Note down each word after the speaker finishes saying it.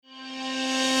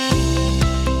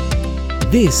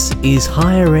This is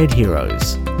Higher Ed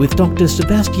Heroes with Dr.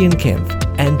 Sebastian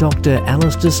Kempf and Dr.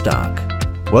 Alistair Stark.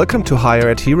 Welcome to Higher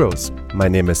Ed Heroes. My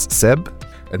name is Seb.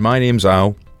 And my name's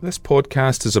Al. This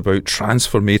podcast is about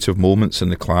transformative moments in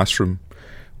the classroom.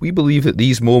 We believe that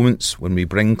these moments, when we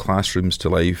bring classrooms to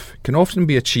life, can often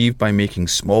be achieved by making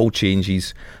small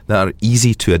changes that are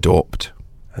easy to adopt.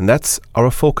 And that's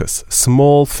our focus.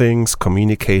 Small things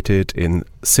communicated in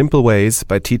simple ways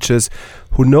by teachers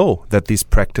who know that these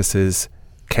practices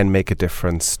can make a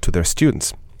difference to their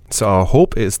students. So our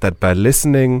hope is that by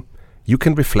listening, you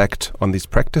can reflect on these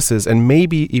practices and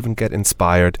maybe even get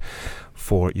inspired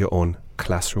for your own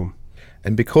classroom.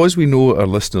 And because we know our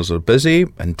listeners are busy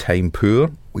and time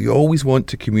poor, we always want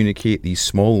to communicate these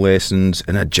small lessons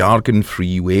in a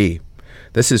jargon-free way.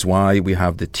 This is why we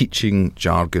have the teaching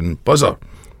jargon buzzer.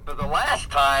 For the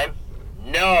last time,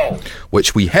 no.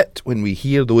 Which we hit when we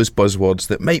hear those buzzwords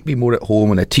that might be more at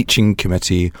home in a teaching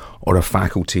committee or a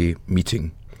faculty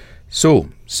meeting. So,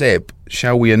 Seb,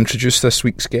 shall we introduce this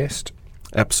week's guest?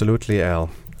 Absolutely, Al.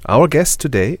 Our guest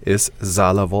today is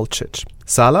Zala Volcic.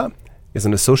 Zala is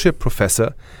an associate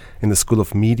professor in the School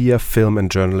of Media, Film and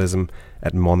Journalism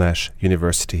at Monash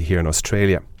University here in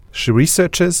Australia. She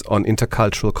researches on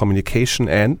intercultural communication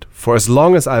and, for as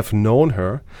long as I've known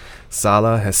her,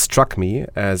 Zala has struck me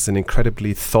as an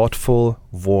incredibly thoughtful,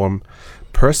 warm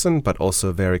person, but also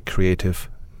a very creative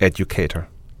educator.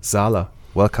 Zala,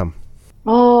 welcome.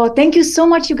 Oh, thank you so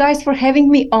much, you guys, for having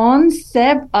me on.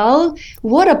 Seb, Al,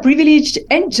 what a privilege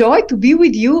and joy to be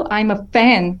with you. I'm a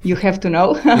fan, you have to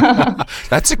know.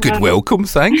 That's a good welcome.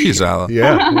 Thank you, Zala.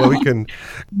 Yeah, well, we can.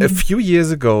 A few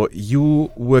years ago, you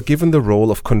were given the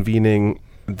role of convening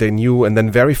the new and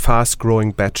then very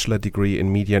fast-growing bachelor degree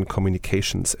in media and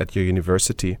communications at your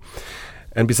university.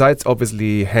 And besides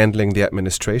obviously handling the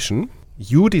administration,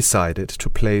 you decided to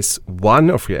place one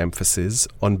of your emphasis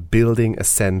on building a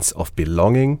sense of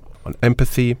belonging, on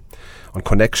empathy, on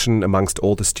connection amongst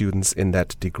all the students in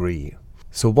that degree.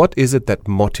 So what is it that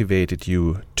motivated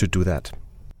you to do that?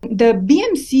 The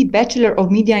BMc Bachelor of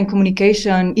Media and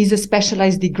Communication is a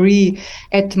specialized degree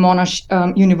at Monash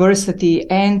University,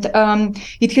 and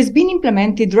it has been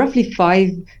implemented roughly 5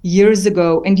 years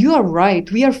ago. And you are right,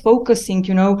 we are focusing,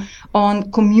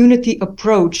 on community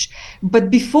approach. But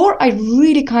before I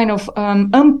really kind of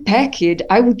unpack it,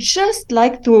 I would just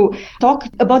like to talk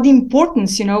about the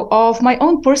importance, of my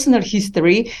own personal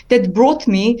history that brought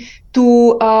me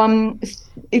to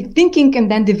thinking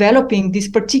and then developing this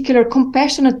particular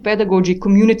compassionate pedagogy,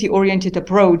 community-oriented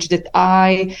approach that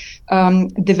I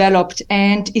developed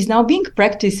and is now being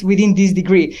practiced within this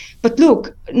degree. But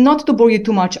look, not to bore you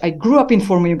too much, I grew up in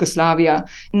former Yugoslavia,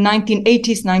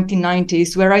 1980s,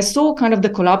 1990s, where I saw kind of the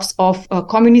collapse of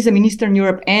communism in Eastern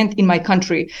Europe and in my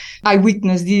country. I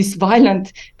witnessed this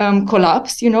violent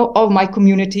collapse, of my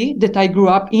community that I grew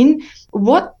up in.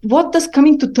 What does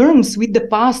coming to terms with the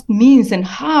past means, and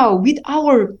how with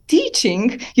our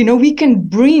teaching, we can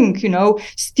bring,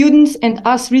 students and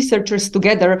us researchers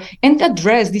together and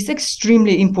address these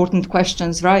extremely important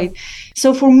questions, right?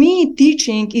 So for me,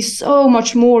 teaching is so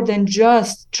much more than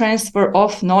just transfer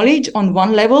of knowledge on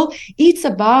one level. It's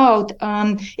about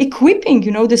equipping,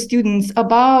 the students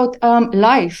about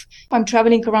life. I'm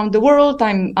traveling around the world.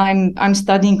 I'm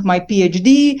studying my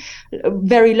PhD.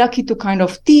 Very lucky to kind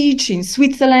of teach in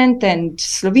Switzerland and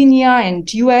Slovenia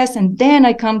and US. And then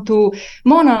I come to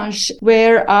Monash,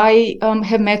 where I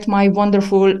have met my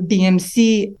wonderful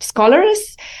BMc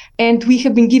scholars. And we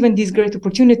have been given this great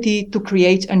opportunity to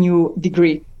create a new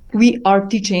degree. We are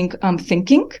teaching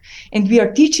thinking, and we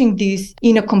are teaching this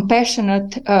in a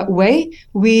compassionate way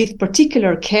with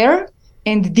particular care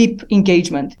and deep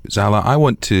engagement. Zala, I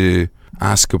want to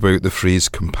ask about the phrase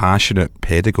compassionate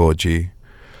pedagogy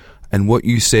and what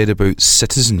you said about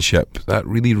citizenship. That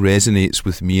really resonates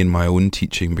with me in my own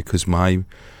teaching because my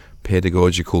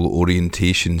pedagogical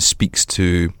orientation speaks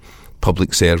to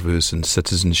public service and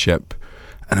citizenship.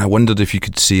 And I wondered if you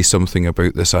could say something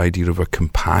about this idea of a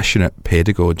compassionate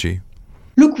pedagogy.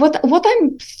 Look, what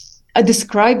I'm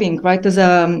describing, right, as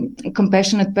a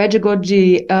compassionate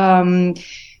pedagogy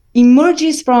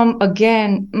emerges from,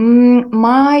 again,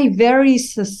 my very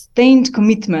sustained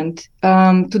commitment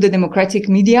to the democratic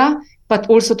media, but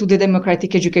also to the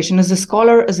democratic education. As a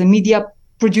scholar, as a media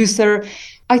producer,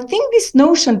 I think this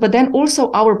notion, but then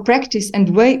also our practice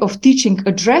and way of teaching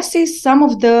addresses some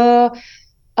of the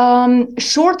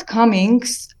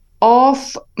shortcomings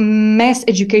of mass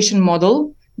education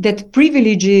model that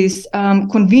privileges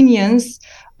convenience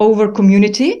over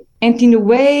community and in a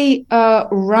way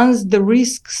runs the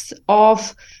risks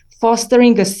of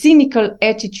fostering a cynical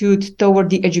attitude toward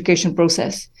the education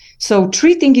process. So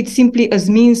treating it simply as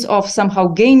means of somehow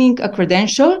gaining a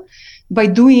credential by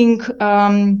doing,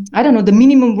 the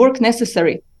minimum work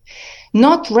necessary.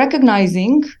 Not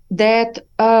recognizing that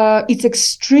it's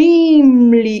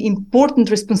extremely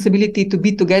important responsibility to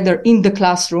be together in the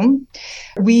classroom.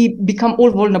 We become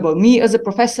all vulnerable, me as a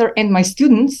professor and my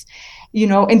students,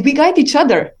 and we guide each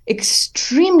other.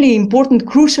 Extremely important,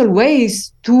 crucial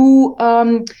ways to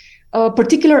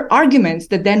particular arguments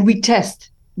that then we test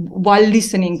while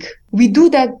listening. We do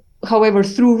that, however,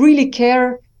 through really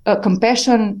care,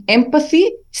 compassion,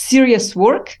 empathy, serious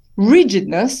work,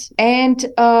 rigidness, and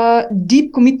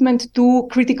deep commitment to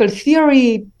critical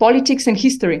theory, politics, and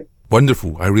history.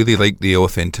 Wonderful. I really like the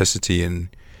authenticity and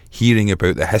hearing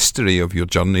about the history of your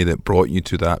journey that brought you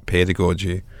to that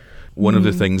pedagogy. One of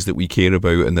the things that we care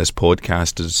about in this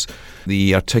podcast is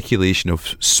the articulation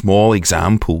of small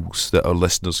examples that our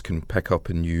listeners can pick up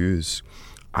and use.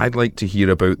 I'd like to hear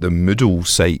about the Moodle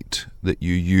site that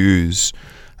you use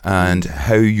and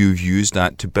how you've used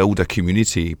that to build a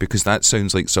community, because that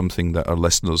sounds like something that our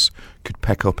listeners could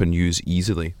pick up and use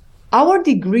easily. Our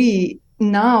degree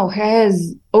now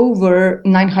has over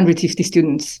 950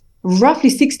 students. Roughly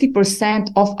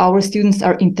 60% of our students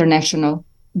are international.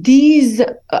 These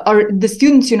are the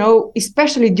students,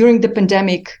 especially during the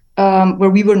pandemic, where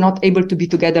we were not able to be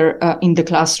together in the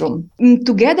classroom.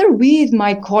 Together with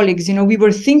my colleagues, we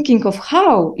were thinking of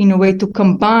how, in a way, to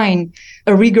combine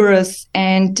a rigorous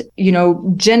and,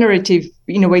 generative,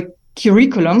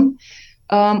 curriculum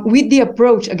with the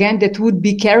approach, again, that would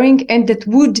be caring and that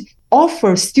would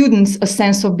offer students a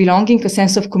sense of belonging, a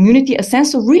sense of community, a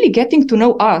sense of really getting to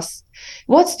know us.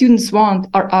 What students want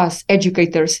are us,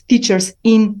 educators, teachers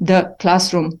in the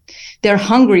classroom. They're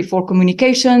hungry for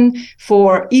communication,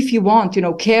 for, if you want,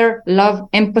 care, love,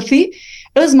 empathy,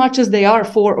 as much as they are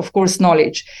for, of course,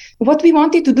 knowledge. What we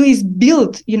wanted to do is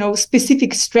build,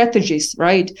 specific strategies,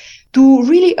 right, to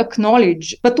really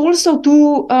acknowledge, but also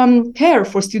to care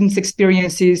for students'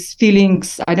 experiences,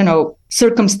 feelings,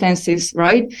 circumstances,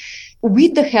 right?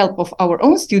 With the help of our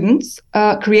own students,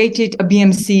 created a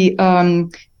BMC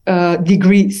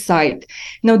degree site.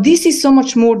 Now, this is so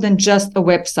much more than just a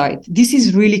website. This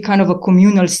is really kind of a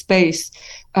communal space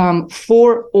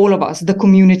for all of us, the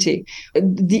community,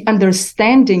 the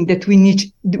understanding that we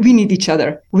need each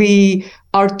other. We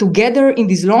are together in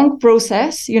this long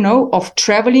process, of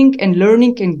traveling and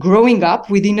learning and growing up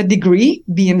within a degree,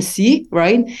 BMC,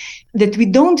 right? That we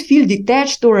don't feel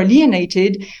detached or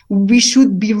alienated. We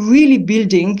should be really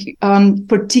building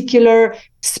particular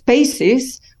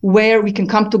spaces where we can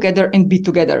come together and be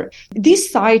together.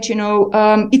 This site,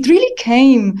 it really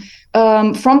came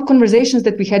from conversations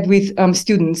that we had with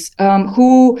students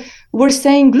who were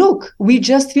saying, look, we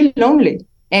just feel lonely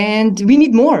and we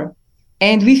need more.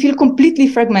 And we feel completely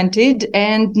fragmented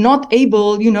and not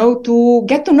able, to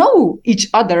get to know each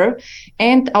other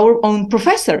and our own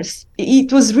professors.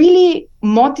 It was really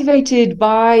motivated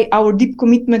by our deep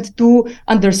commitment to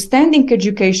understanding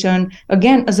education,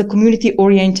 again, as a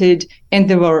community-oriented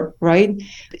endeavor, right?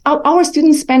 Our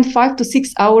students spend 5 to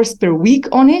 6 hours per week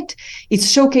on it. It's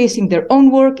showcasing their own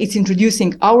work. It's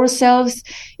introducing ourselves.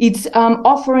 It's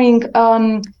offering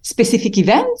specific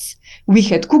events. We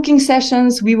had cooking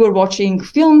sessions. We were watching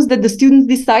films that the students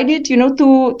decided,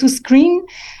 to screen.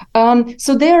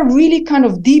 So they are really kind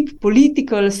of deep,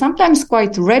 political, sometimes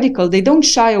quite radical. They don't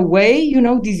shy away,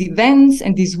 these events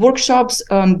and these workshops,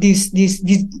 this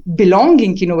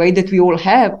belonging in a way that we all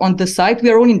have on the site. We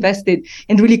are all invested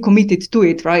and really committed to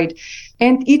it, right?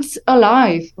 And it's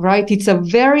alive, right? It's a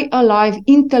very alive,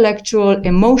 intellectual,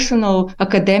 emotional,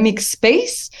 academic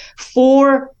space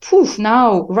for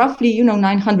now roughly,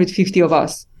 950 of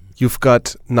us. You've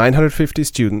got 950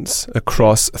 students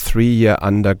across a 3-year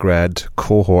undergrad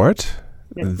cohort.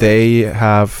 Yes. They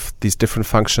have these different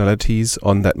functionalities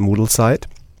on that Moodle site.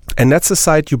 And that's a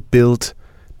site you built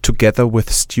together with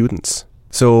students.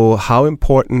 So how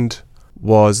important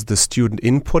was the student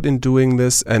input in doing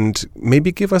this? And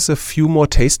maybe give us a few more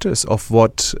tasters of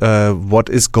what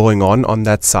is going on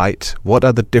that site. What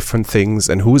are the different things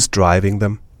and who's driving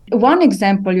them? One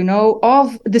example,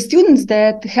 of the students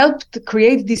that helped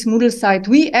create this Moodle site,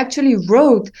 we actually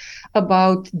wrote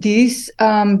about these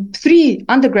 3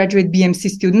 undergraduate BMC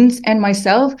students and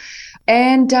myself.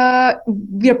 And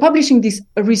we are publishing this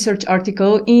research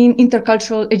article in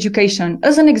Intercultural Education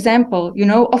as an example,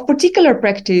 of particular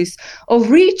practice of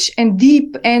rich and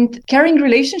deep and caring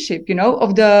relationship,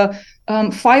 of the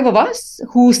 5 of us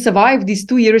who survived these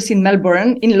 2 years in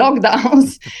Melbourne in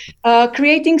lockdowns,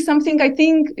 creating something I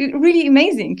think really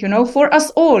amazing, for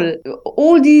us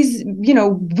all these,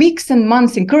 weeks and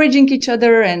months encouraging each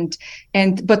other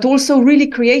but also really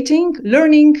creating,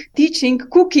 learning, teaching,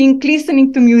 cooking,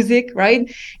 listening to music,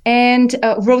 right? And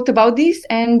wrote about this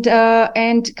and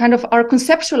kind of are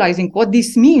conceptualizing what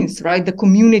this means, right? The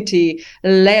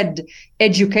community-led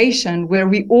education where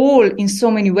we all in so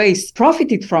many ways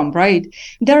profited from, right?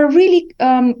 There are really,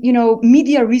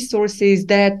 media resources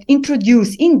that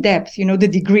introduce in depth, the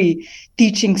degree,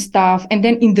 teaching staff, and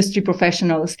then industry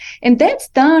professionals. And that's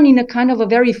done in a kind of a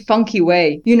very funky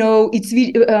way. It's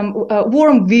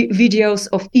warm videos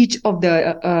of each of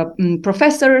the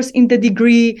professors in the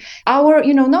degree.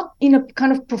 Not in a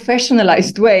kind of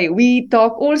professionalized way. We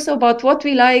talk also about what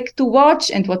we like to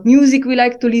watch and what music we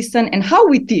like to listen and how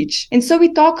we teach. And so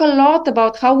we talk a lot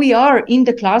about how we are in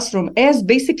the classroom as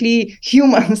basically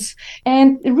humans,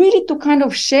 and really to kind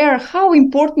of share how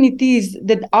important it is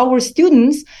that our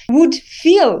students would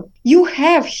feel you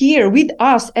have here with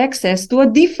us access to a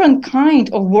different kind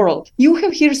of world. You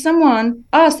have here someone,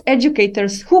 us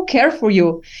educators, who care for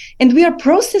you. And we are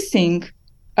processing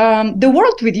the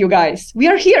world with you guys. We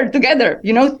are here together,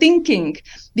 thinking,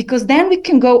 because then we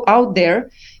can go out there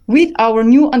with our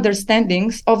new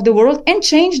understandings of the world and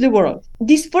change the world.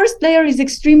 This first layer is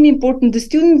extremely important. The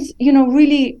students,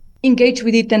 really engage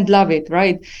with it and love it,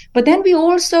 right? But then we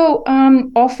also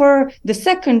offer the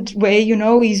second way,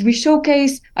 is we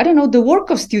showcase, the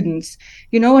work of students,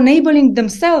 enabling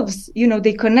themselves,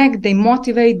 they connect, they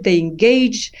motivate, they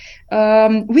engage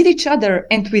with each other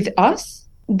and with us.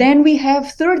 Then we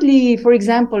have thirdly, for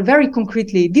example, very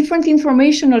concretely, different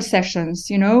informational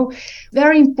sessions,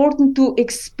 very important to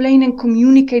explain and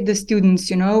communicate the students,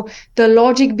 the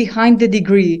logic behind the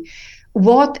degree,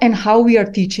 what and how we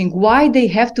are teaching, why they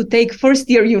have to take first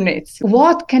year units,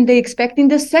 what can they expect in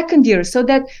the second year, so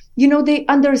that, they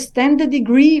understand the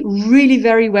degree really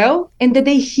very well, and that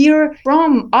they hear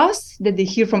from us, that they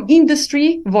hear from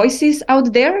industry voices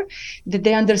out there, that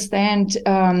they understand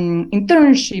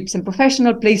internships and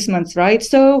professional placements, right?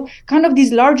 So kind of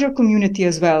this larger community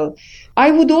as well.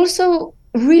 I would also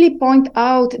really point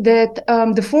out that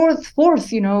the fourth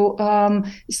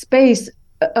space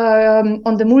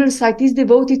on the Moodle site is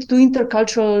devoted to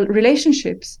intercultural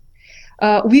relationships.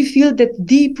 We feel that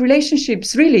deep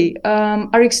relationships really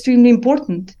are extremely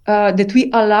important, that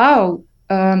we allow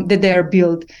that they are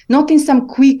built, not in some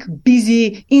quick,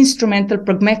 busy, instrumental,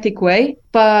 pragmatic way,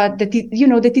 but that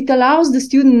it allows the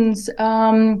students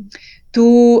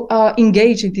to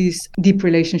engage in these deep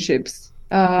relationships.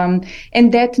 And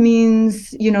that means,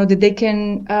 that they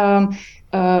can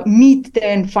meet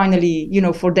then finally,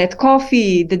 for that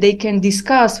coffee, that they can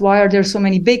discuss why are there so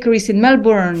many bakeries in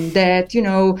Melbourne, that,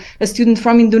 a student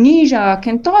from Indonesia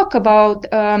can talk about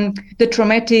the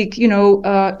traumatic,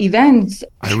 events.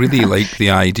 I really like the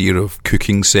idea of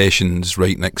cooking sessions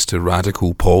right next to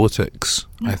radical politics.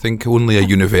 I think only a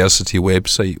university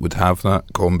website would have that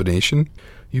combination.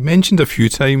 You mentioned a few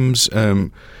times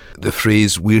the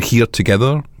phrase, we're here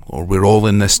together, or we're all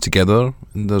in this together,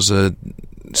 and there's a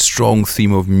strong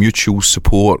theme of mutual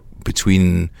support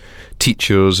between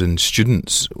teachers and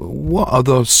students. What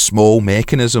other small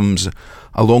mechanisms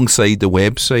alongside the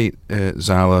website,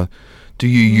 Zala, do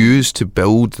you use to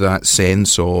build that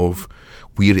sense of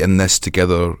we're in this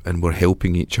together and we're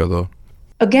helping each other?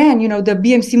 Again, the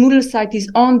BMC Moodle site is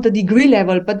on the degree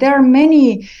level, but there are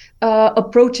many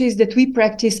approaches that we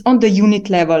practice on the unit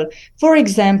level. For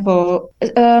example,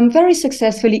 very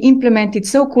successfully implemented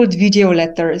so-called video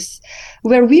letters,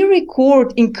 where we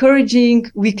record encouraging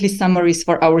weekly summaries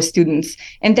for our students.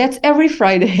 And that's every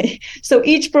Friday. So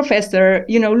each professor,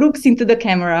 looks into the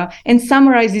camera and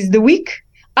summarizes the week,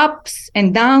 ups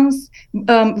and downs,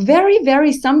 very,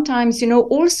 very sometimes,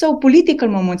 also political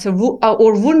moments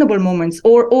or vulnerable moments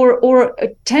or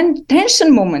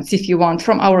tension moments, if you want,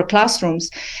 from our classrooms.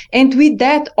 And with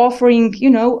that offering,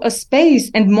 a space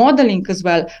and modeling as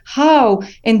well, how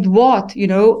and what,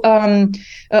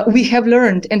 we have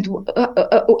learned and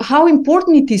how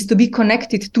important it is to be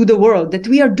connected to the world, that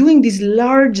we are doing this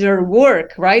larger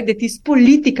work, right? That is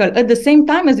political at the same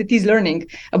time as it is learning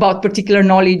about particular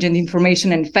knowledge and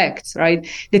information and facts, right?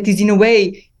 That is in a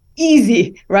way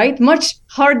easy, right? Much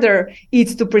harder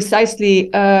it's to precisely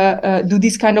do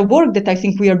this kind of work that I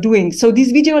think we are doing. So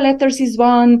these video letters is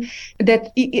one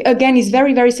that, again, is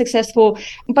very, very successful.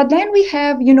 But then we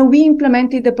have, we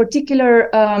implemented a particular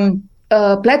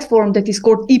platform that is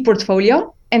called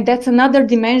ePortfolio. And that's another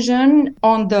dimension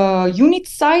on the unit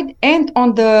side and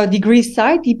on the degree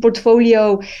side.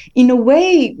 ePortfolio, in a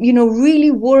way,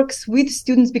 really works with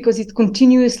students because it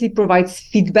continuously provides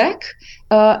feedback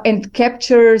and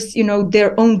captures,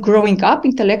 their own growing up,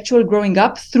 intellectual growing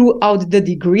up throughout the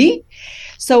degree.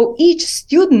 So each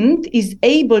student is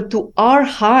able to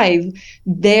archive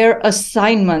their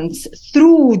assignments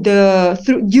during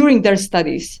their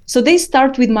studies. So they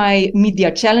start with my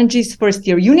media challenges first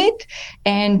year unit,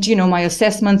 and my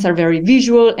assessments are very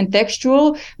visual and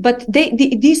textual. But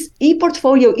this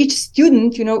ePortfolio, each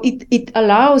student, it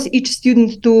allows each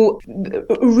student to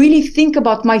really think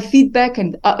about my feedback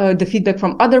and the feedback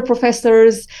from other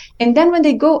professors. And then when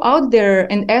they go out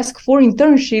there and ask for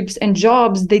internships and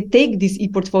jobs, they take this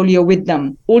ePortfolio with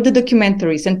them, all the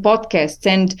documentaries and podcasts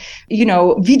and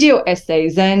video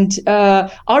essays and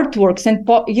artworks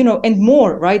and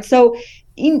more, right? So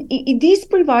this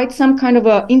provides some kind of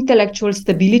a intellectual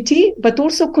stability, but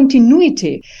also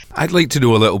continuity. I'd like to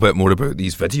know a little bit more about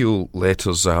these video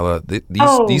letters, Zala.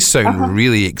 These sound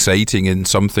really exciting and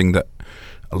something that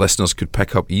listeners could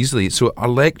pick up easily. So are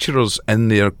lecturers in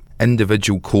their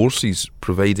individual courses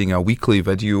providing a weekly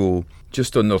video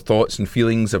just on their thoughts and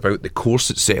feelings about the course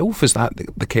itself? Is that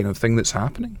the kind of thing that's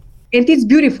happening? And it's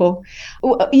beautiful.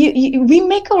 We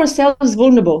make ourselves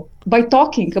vulnerable by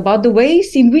talking about the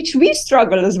ways in which we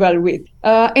struggle as well with.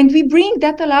 And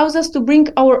that allows us to bring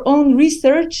our own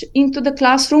research into the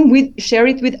classroom, share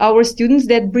it with our students.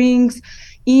 That brings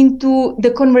into the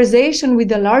conversation with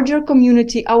the larger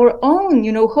community our own,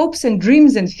 hopes and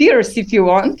dreams and fears, if you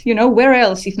want, where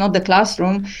else, if not the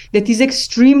classroom, that is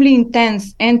extremely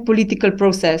intense and political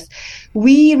process.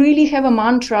 We really have a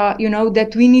mantra,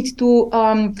 that we need to,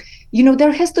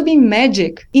 there has to be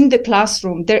magic in the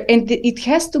classroom there, and it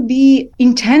has to be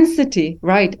intensity,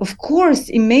 right? Of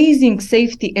course, amazing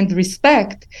safety and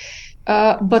respect.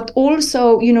 But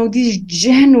also, this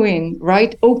genuine,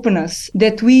 right, openness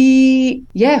that we,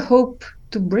 hope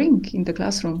to bring in the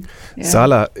classroom. Yeah.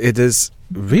 Zala, it is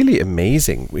really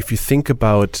amazing if you think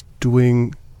about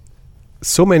doing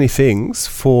so many things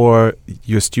for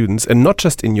your students, and not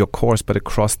just in your course, but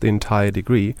across the entire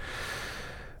degree.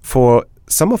 For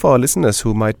some of our listeners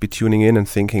who might be tuning in and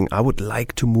thinking, I would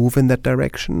like to move in that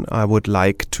direction, I would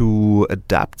like to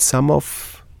adapt some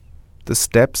of the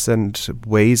steps and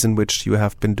ways in which you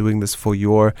have been doing this for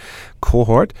your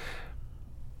cohort.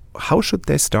 How should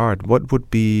they start? What would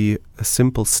be a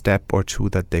simple step or two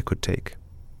that they could take?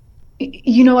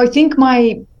 I think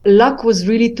my luck was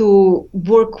really to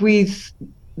work with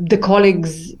the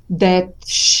colleagues that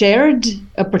shared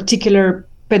a particular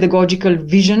pedagogical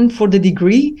vision for the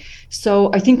degree.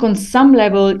 So I think on some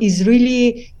level is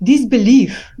really this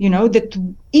belief, that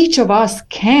each of us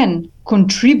can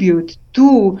contribute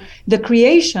to the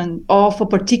creation of a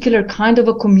particular kind of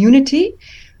a community,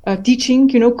 teaching,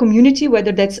 community,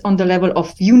 whether that's on the level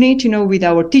of unit, with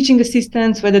our teaching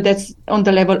assistants, whether that's on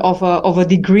the level of a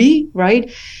degree, right?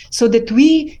 So that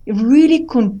we really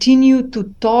continue to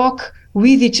talk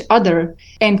with each other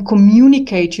and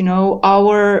communicate,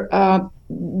 our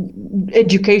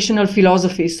educational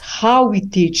philosophies, how we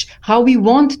teach, how we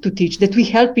want to teach, that we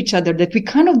help each other, that we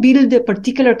kind of build a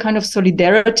particular kind of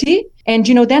solidarity. And,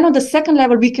 then on the second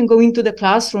level, we can go into the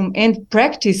classroom and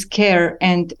practice care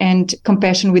and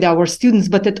compassion with our students.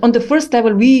 But that on the first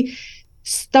level, we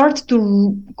start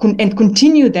to and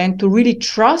continue then to really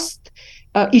trust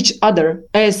each other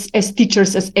as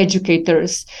teachers, as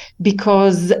educators,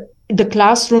 because the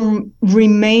classroom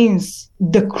remains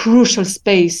the crucial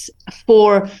space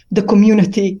for the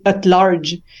community at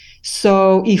large.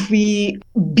 So if we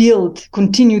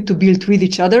continue to build with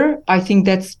each other, I think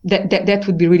that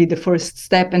would be really the first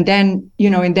step. And then,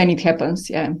 and then it happens,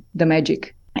 the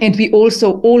magic. And we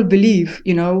also all believe,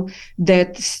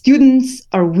 that students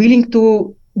are willing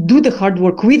to do the hard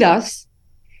work with us,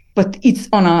 but it's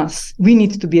on us. We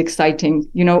need to be exciting,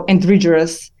 and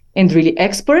rigorous and really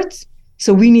experts.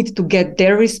 So we need to get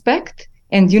their respect.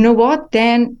 And you know what?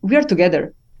 Then we are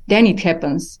together. Then it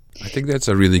happens. I think that's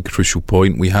a really crucial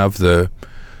point. We have the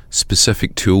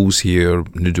specific tools here,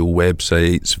 Noodle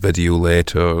websites, video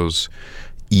letters,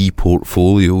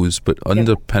 e-portfolios, but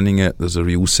underpinning it, there's a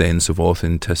real sense of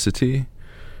authenticity.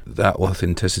 That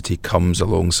authenticity comes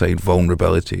alongside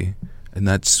vulnerability, and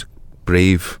that's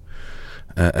brave.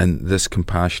 And this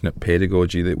compassionate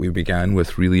pedagogy that we began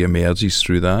with really emerges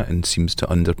through that and seems to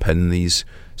underpin these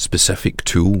specific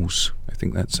tools. I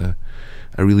think that's a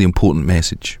really important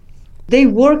message. They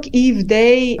work if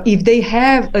they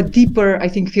have a deeper, I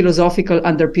think, philosophical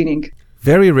underpinning.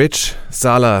 Very rich,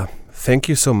 Zala. Thank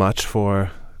you so much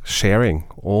for sharing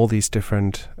all these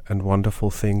different and wonderful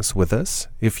things with us.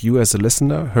 If you as a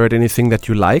listener heard anything that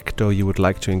you liked or you would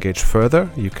like to engage further,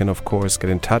 you can of course get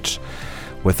in touch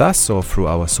with us or through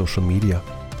our social media.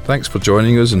 Thanks for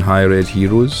joining us in Higher Ed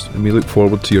Heroes, and we look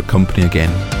forward to your company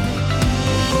again.